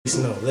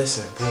No,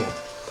 listen, boom.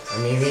 I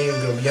mean, we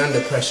ain't gonna be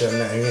under pressure or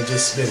nothing. We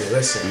just spit it.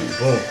 Listen,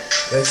 boom.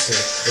 Listen.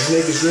 If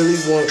niggas really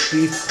want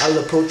beef, I'll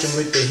approach them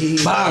with the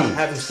heat. Bang.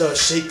 Have them start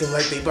shaking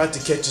like they about to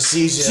catch a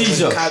seizure.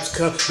 When the cops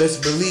come,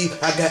 best believe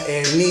I got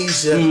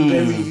amnesia.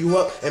 Bury you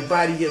up and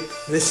body you.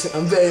 Listen,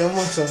 I'm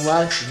on some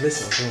wild.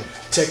 Listen, boom.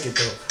 Check it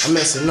though. I'm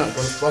messing up,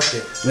 but fuck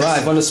it. Listen,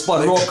 right, on the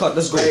spot, raw cut,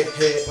 let's go. Right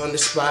here on the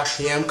spot,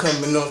 yeah, I'm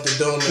coming off the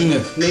dome.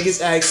 And niggas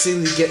act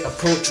silly, get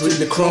approached with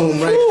the chrome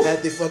right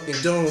at the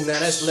fucking dome.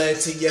 Now that's led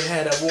to your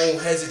head, I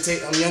won't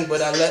hesitate. I'm young, but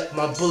I let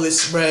my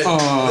bullets spread.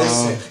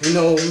 Listen, you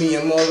know me,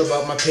 I'm all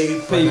about my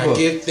paper. And I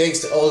give thanks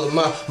to all of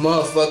my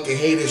motherfucking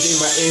haters. They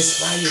my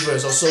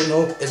inspirers, also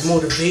known as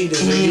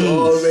motivators. And you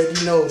already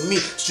know me,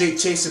 straight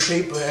chasing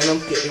paper, and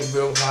I'm getting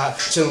real high,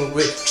 chilling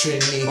with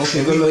Trini.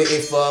 Okay, we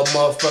waiting for a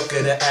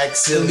motherfucker to act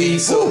silly,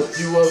 so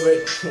you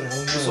already.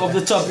 So off the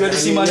top, you already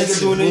see my nigga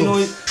doing it, you know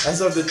it? That's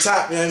off the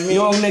top, you know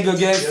what I mean? Young nigga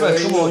getting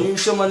fresh, come on, you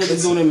show my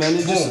nigga doing it, man.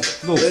 It's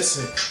just go.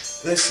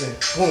 Listen,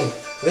 boom.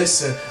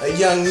 Listen, a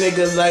young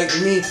nigga like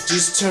me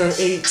just turned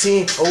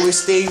 18, always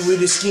stay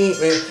with the scheme,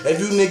 man. If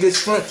you niggas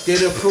front,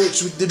 get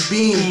approached with the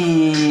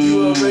beam.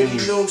 You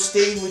already know,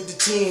 stay with the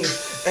team.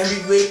 And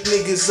we wake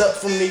niggas up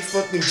from they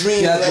fucking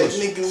dream. Like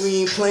nigga,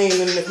 we ain't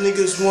playing. And if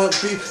niggas want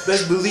beef,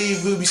 best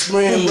believe we'll be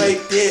spraying right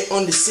there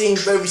on the same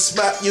very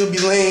spot you'll be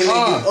laying.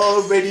 And you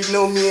already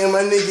know me and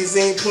my niggas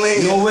ain't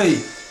playing. No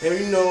way. And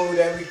you know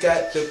that we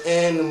got the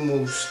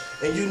animals.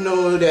 And you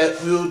know that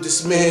we'll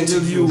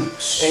dismantle you.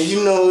 And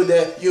you know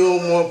that you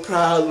don't want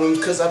problems,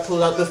 cause I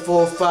pull out the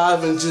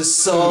 4-5 and just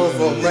solve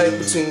them right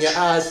between your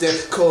eyes. Then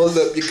call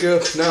up your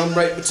girl, now I'm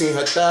right between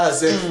her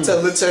thighs. And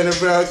tell her turn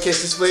around, catch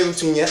this flame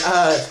between your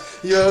eyes.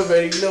 You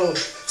already know,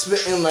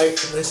 spitting like,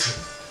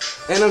 listen.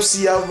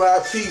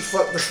 NMCRIP,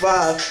 fuck the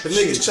 5. The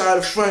niggas try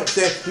to front,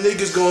 then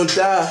niggas gon'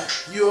 die.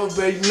 You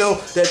already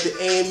know that the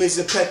aim is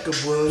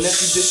impeccable, and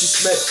if you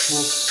disrespectful,